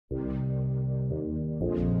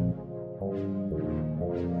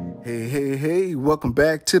Hey, welcome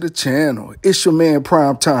back to the channel. It's your man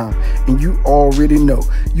Primetime, and you already know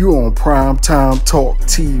you're on Primetime Talk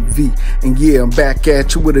TV. And yeah, I'm back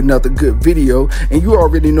at you with another good video, and you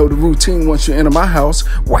already know the routine. Once you enter my house,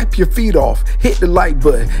 wipe your feet off, hit the like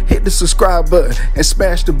button, hit the subscribe button, and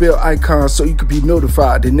smash the bell icon so you can be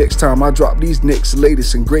notified the next time I drop these next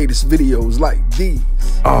latest and greatest videos like these.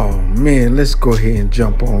 Oh man, let's go ahead and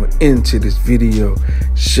jump on into this video,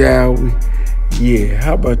 shall we? Yeah,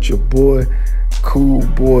 how about your boy, cool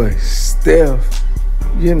boy, Steph?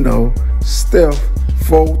 You know, Steph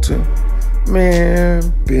Fulton.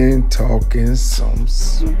 Man, been talking some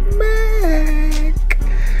smack.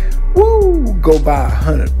 Woo, go by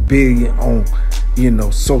 100 billion on,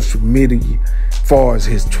 social media, far as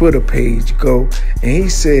his Twitter page go. And he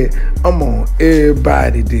said, I'm on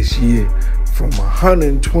everybody this year from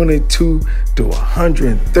 122 to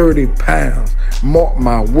 130 pounds. Mark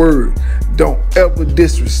my word, don't ever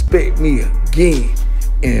disrespect me again.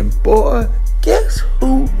 And boy, guess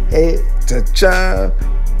who had to chime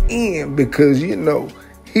in? Because, he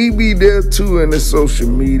be there too in the social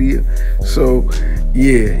media. So,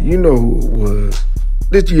 yeah, you know who it was.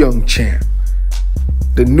 This young champ,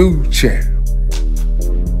 the new champ,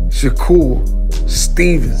 Shakur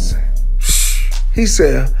Stevenson. He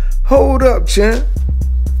said, hold up, champ.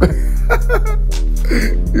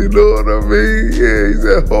 You know what I mean? Yeah, he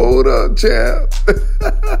said, hold up, champ.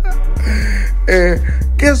 And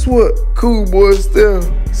guess what? Cool boy Steph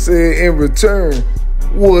said in return,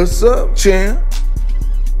 what's up, champ?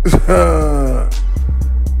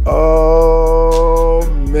 Oh,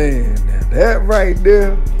 man. Now that right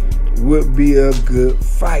there would be a good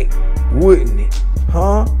fight, wouldn't it?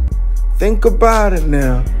 Huh? Think about it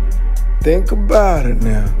now.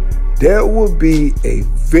 That would be a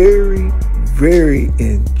very, very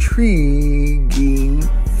intriguing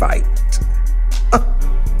fight.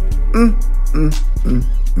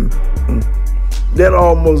 That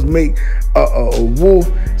almost make a wolf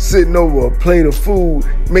sitting over a plate of food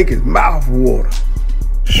make his mouth water.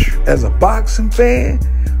 As a boxing fan,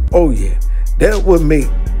 oh yeah, that would make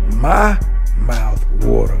my mouth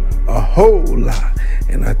water a whole lot.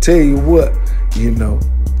 And I tell you what,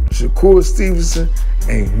 Shakur Stevenson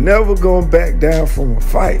ain't never gonna back down from a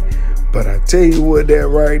fight. But I tell you what, that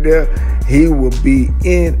right there, he will be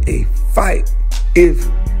in a fight if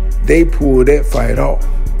they pull that fight off.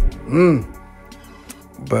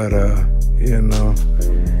 But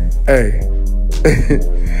hey,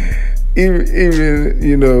 even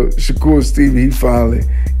Shakur Stevie, he finally,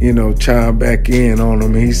 chimed back in on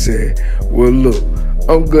him. He said, well, look,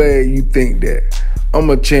 I'm glad you think that. I'm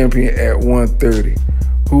a champion at 130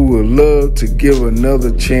 who would love to give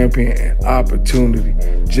another champion an opportunity.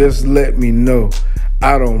 Just let me know.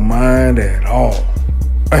 I don't mind at all.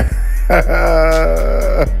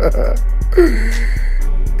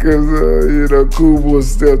 Because, cool boy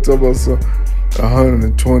still talking about some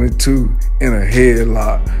 122 in a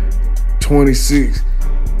headlock, 26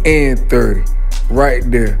 and 30 right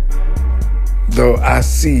there. Though I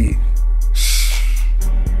see it.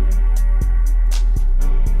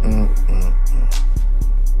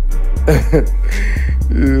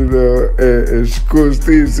 And Shakur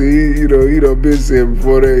Stevenson, he done been saying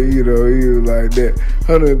before that, he was like that.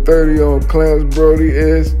 130 on Clarence Brody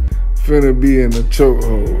S finna be in the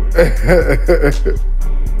chokehold.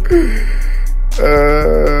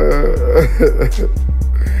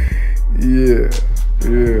 Yeah.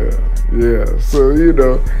 So,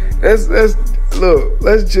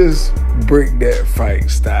 let's just break that fight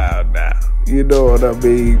style down. You know what I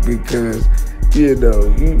mean? Because, you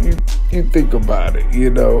think about it, your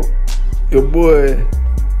boy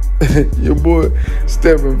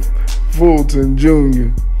Stephen Fulton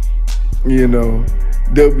Jr.,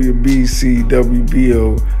 WBC,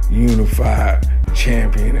 WBO unified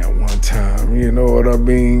champion at one time. You know what I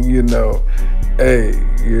mean?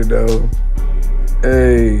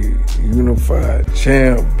 Unified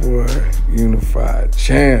champ, boy. Unified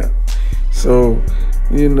champ. So,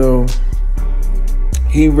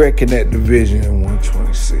 he reckoned that division in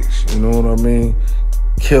 126. You know what I mean?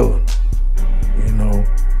 Killing,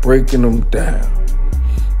 breaking them down,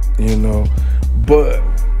 But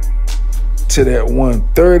to that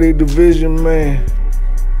 130 division, man,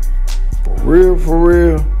 for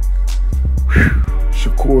real,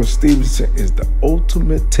 Shakur Stevenson is the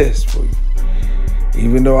ultimate test for you.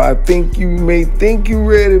 Even though I think you may think you're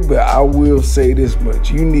ready, but I will say this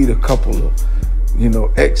much. You need a couple of,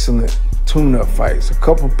 excellent tune-up fights. A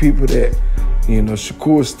couple people that,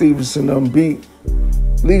 Shakur Stevenson unbeat.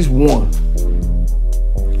 At least one.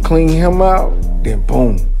 Clean him out, then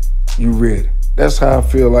boom, you ready. That's how I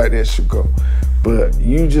feel like that should go. But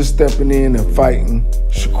you just stepping in and fighting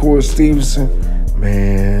Shakur Stevenson,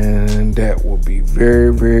 man, that would be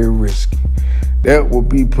very, very risky. That would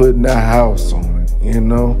be putting a house on it, you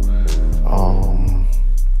know.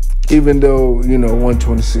 Even though, you know,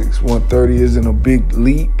 126, 130 isn't a big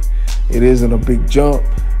leap, it isn't a big jump,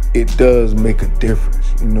 it does make a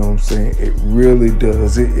difference. You know what I'm saying? It really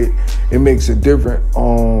does. It makes a difference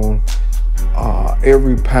on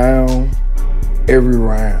every pound, every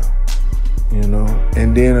round, you know.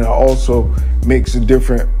 And then it also makes a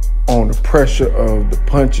difference on the pressure of the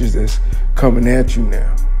punches that's coming at you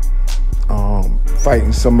now.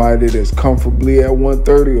 Fighting somebody that's comfortably at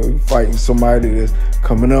 130, or you fighting somebody that's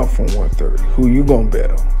coming up from 130. Who you gonna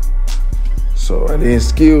bet on? So, and then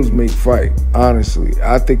skills make fight. Honestly,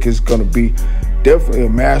 I think it's gonna be definitely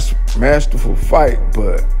a masterful fight,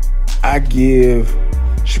 but I give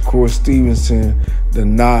Shakur Stevenson the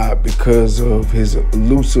nod because of his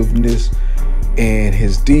elusiveness and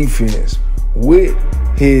his defense with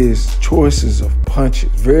his choices of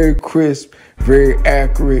punches. Very crisp, very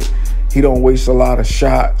accurate. He don't waste a lot of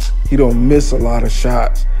shots. He don't miss a lot of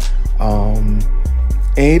shots. And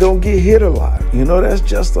he don't get hit a lot. You know, that's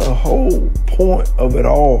just the whole point of it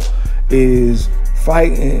all, is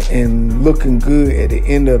fighting and looking good at the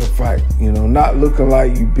end of the fight. You know, not looking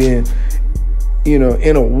like you've been, you know,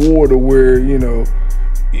 in a war to where, you know,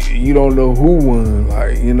 you don't know who won.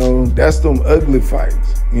 Like, you know, that's them ugly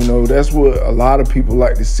fights. You know, that's what a lot of people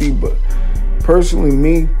like to see. But personally,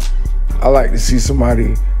 me, I like to see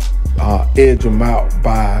somebody edge them out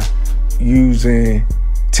by using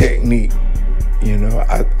technique. You know,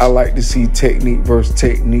 I like to see technique versus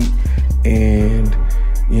technique. And,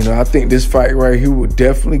 you know, I think this fight right here will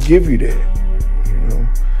definitely give you that. You know,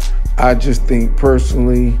 I just think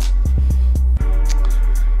personally,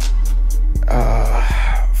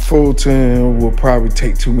 Fulton will probably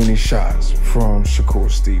take too many shots from Shakur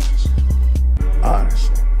Stevenson.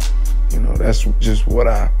 Honestly. You know, that's just what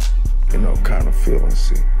I, you know, kind of feel and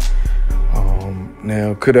see.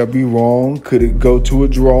 Now, could I be wrong? Could it go to a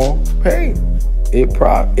draw? Hey, it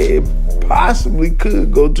possibly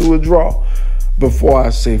could go to a draw before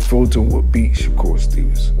I say Fulton would beat Shakur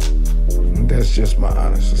Stevenson. And that's just my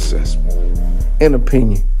honest assessment and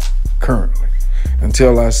opinion currently,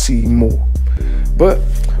 until I see more. But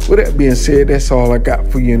with that being said, that's all I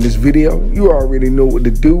got for you in this video. You already know what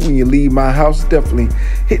to do when you leave my house. Definitely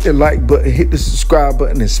hit the like button, hit the subscribe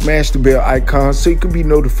button, and smash the bell icon so you can be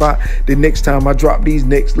notified the next time I drop these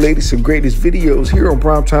next latest and greatest videos here on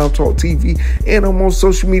Primetime Talk TV. And I'm on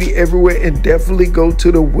social media everywhere. And definitely go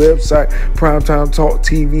to the website,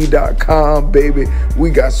 primetimetalktv.com, baby. We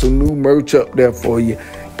got some new merch up there for you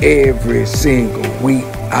every single week.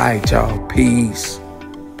 All right, y'all. Peace.